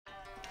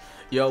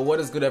Yo, what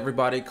is good,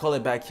 everybody? Call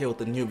it back here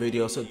with a new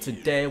video. So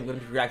today we're gonna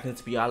be reacting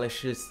to Billie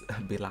Eilish's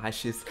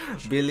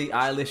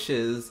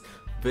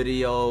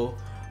video.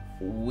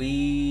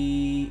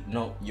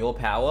 Your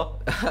Power.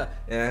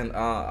 And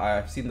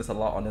I've seen this a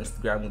lot on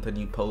Instagram with a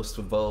new post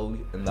for Vogue,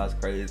 and that's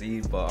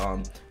crazy.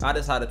 But I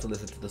decided to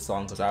listen to the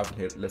song because I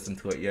haven't listened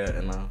to it yet,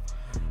 and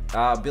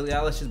Billie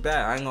Eilish is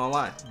bad, I ain't gonna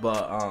lie.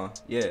 But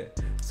yeah,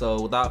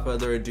 so without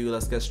further ado,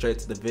 let's get straight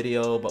to the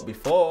video. But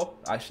before,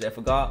 actually I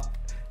forgot,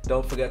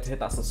 don't forget to hit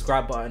that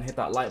subscribe button, hit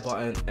that like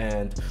button,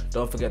 and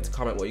don't forget to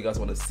comment what you guys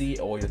want to see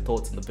or your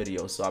thoughts in the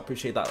video. So I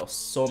appreciate that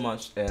so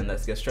much, and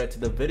let's get straight to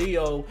the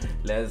video.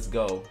 Let's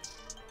go.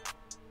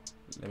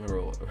 Let me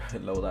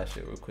load that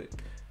shit real quick.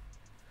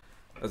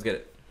 Let's get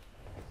it.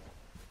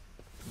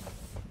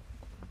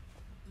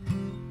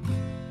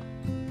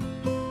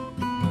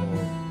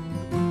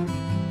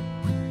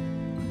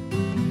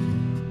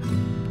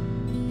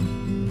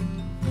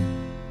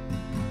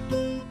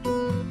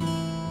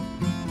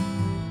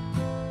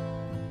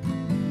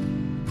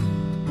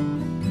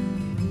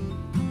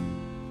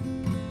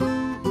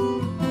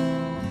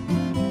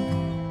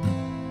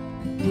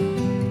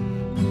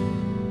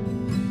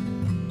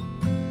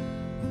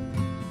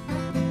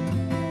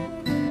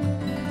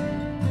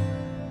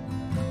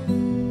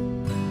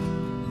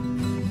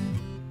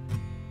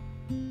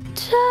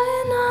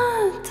 Try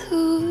not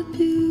to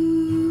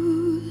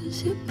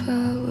abuse your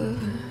power.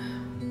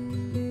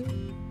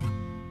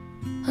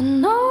 I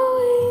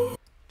know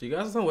Do you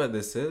guys know where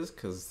this is?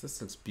 Cause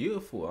this looks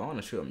beautiful. I want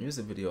to shoot a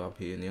music video up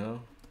here, you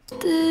know. we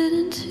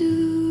didn't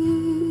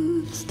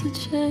choose to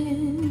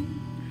change.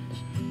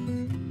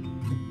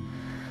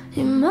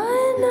 You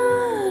might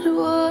not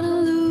want to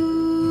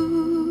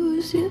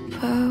lose your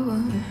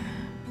power,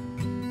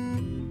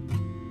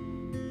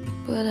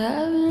 but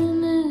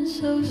having it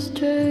so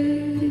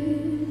strange.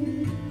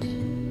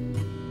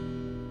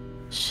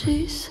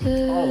 She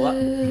said,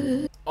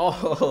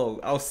 Oh,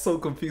 I was so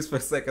confused for a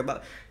second.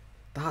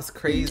 That's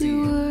crazy.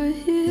 you were a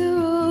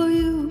hero,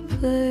 you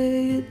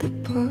played the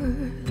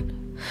part,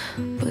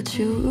 but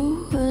you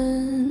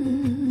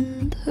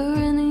ruined her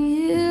in a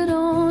year.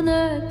 Don't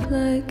act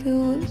like it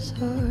was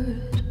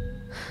hard,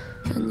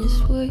 and you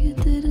swear you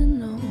didn't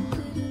know.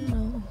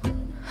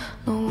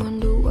 No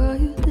wonder why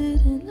you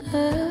didn't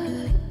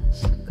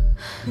ask.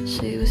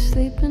 She was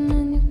sleeping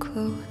in your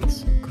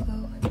clothes,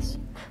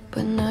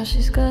 but now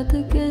she's got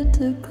to get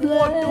to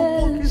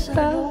class.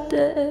 How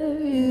dare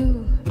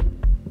you?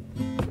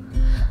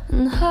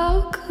 And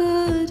how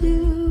could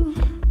you?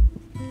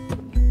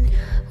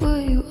 Will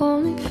you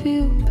only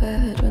feel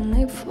bad when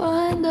they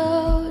find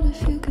out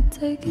if you could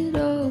take it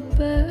all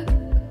back?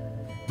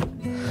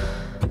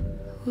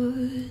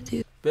 Would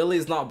you?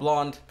 Billie's not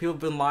blonde. People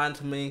have been lying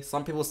to me.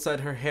 Some people said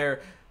her hair,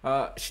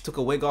 she took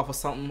a wig off or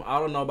something. I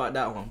don't know about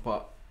that one,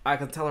 but I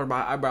can tell her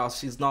by eyebrows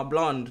she's not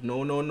blonde.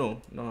 No,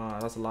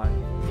 that's a lie.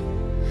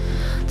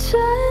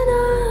 Try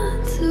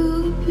not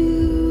to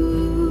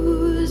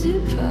abuse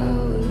your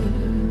power.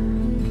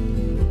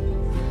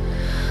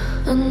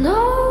 I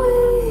know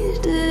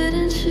we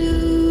didn't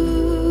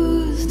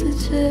choose to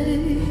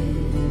change.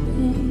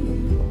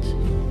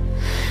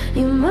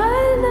 You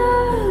might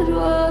not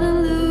want to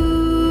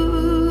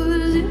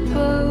lose your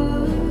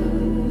power,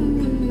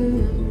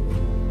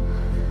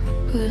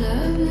 but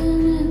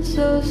having it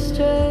so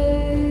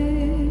strange.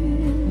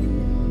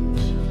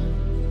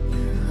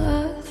 I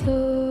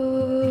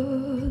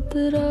thought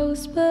that I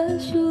was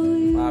special.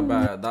 My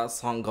bad, that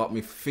song got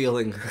me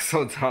feeling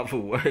some type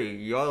of way.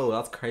 Yo,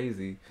 that's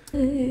crazy.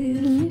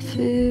 Made me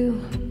feel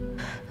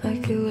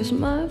like it was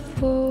my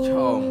fault.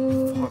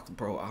 Yo, fuck,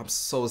 bro, I'm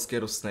so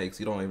scared of snakes.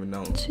 You don't even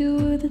know. You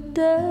were the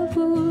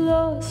devil,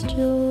 lost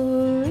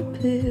your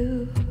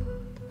appeal.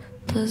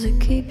 Does it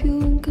keep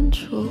you in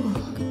control?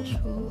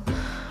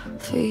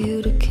 For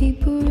you to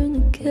keep her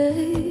in a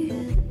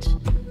cage?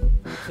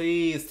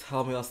 Please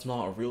tell me that's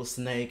not a real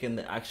snake and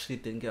they actually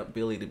didn't get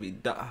Billie to be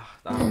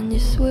And you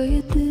swear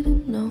you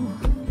didn't know.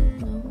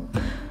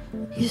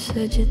 You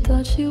said you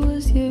thought she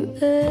was your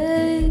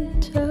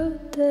age. How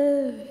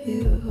dare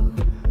you?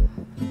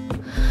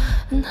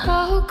 And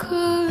how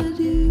could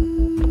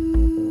you?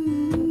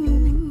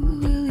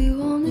 Will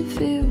you only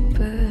feel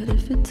bad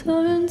if it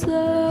turns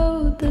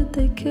out that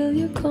they kill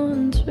your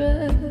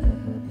contract?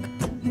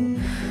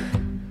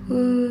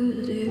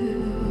 Would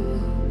you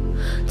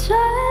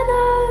try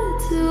not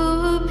to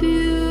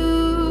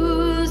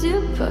abuse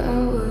your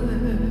power?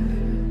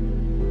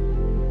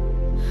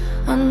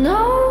 I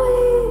know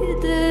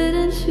we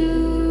didn't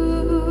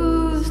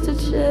choose to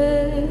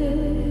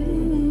change.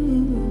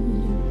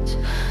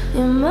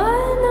 You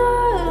might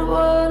not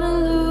want to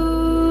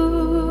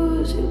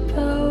lose your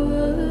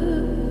power,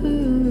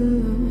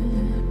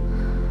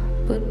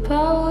 but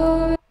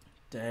power.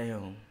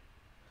 Damn.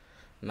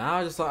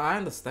 Now I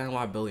understand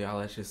why Billie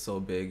Eilish is so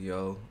big,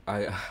 yo.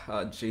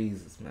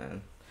 Jesus,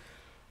 man.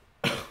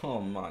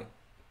 Oh my.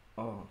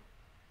 Oh.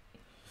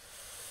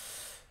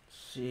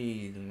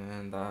 Jeez,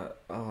 man, that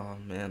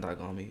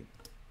got me.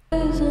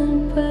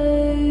 Isn't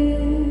pain.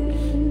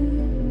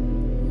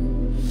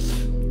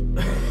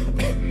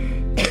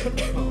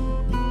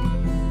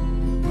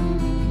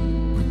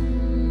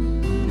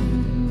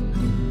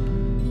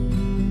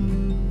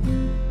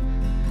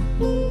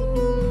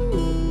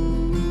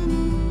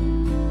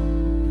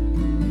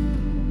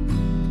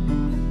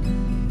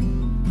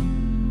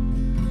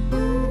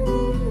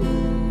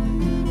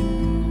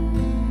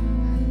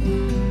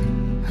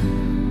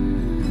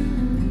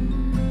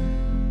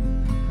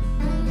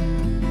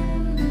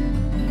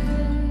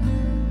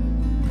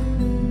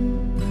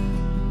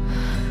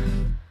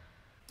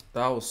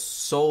 That was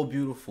so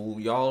beautiful.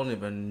 Y'all don't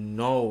even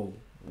know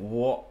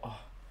what.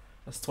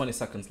 That's 20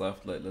 seconds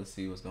left. Let's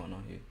see what's going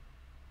on here.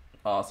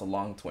 Oh, it's a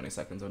long 20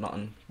 seconds or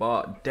nothing.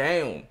 But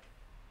damn,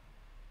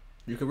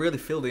 you can really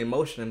feel the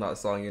emotion in that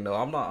song. You know,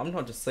 I'm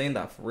not just saying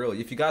that for real.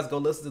 If you guys go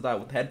listen to that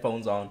with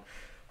headphones on,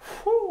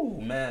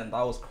 whoo, man,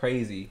 that was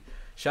crazy.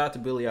 Shout out to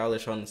Billie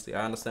Eilish. Honestly,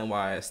 I understand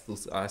why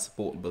I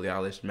support Billie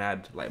Eilish,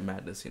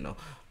 madness, you know.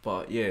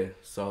 But yeah,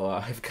 so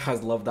if you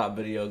guys love that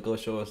video, go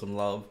show her some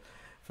love.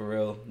 For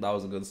real, that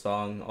was a good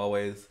song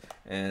always.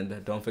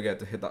 And don't forget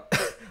to hit that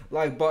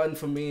like button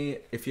for me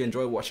if you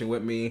enjoy watching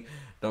with me.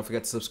 Don't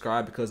forget to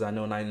subscribe, because I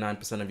know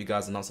 99% of you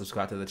guys are not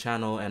subscribed to the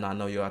channel, and I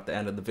know you're at the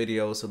end of the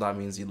video, so that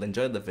means you'll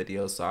enjoy the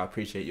video. So I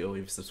appreciate you if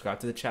you subscribe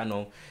to the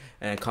channel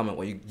and comment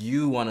what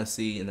you want to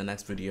see in the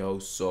next video.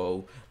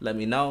 So let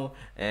me know,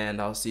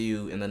 and I'll see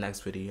you in the next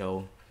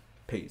video.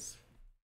 Peace.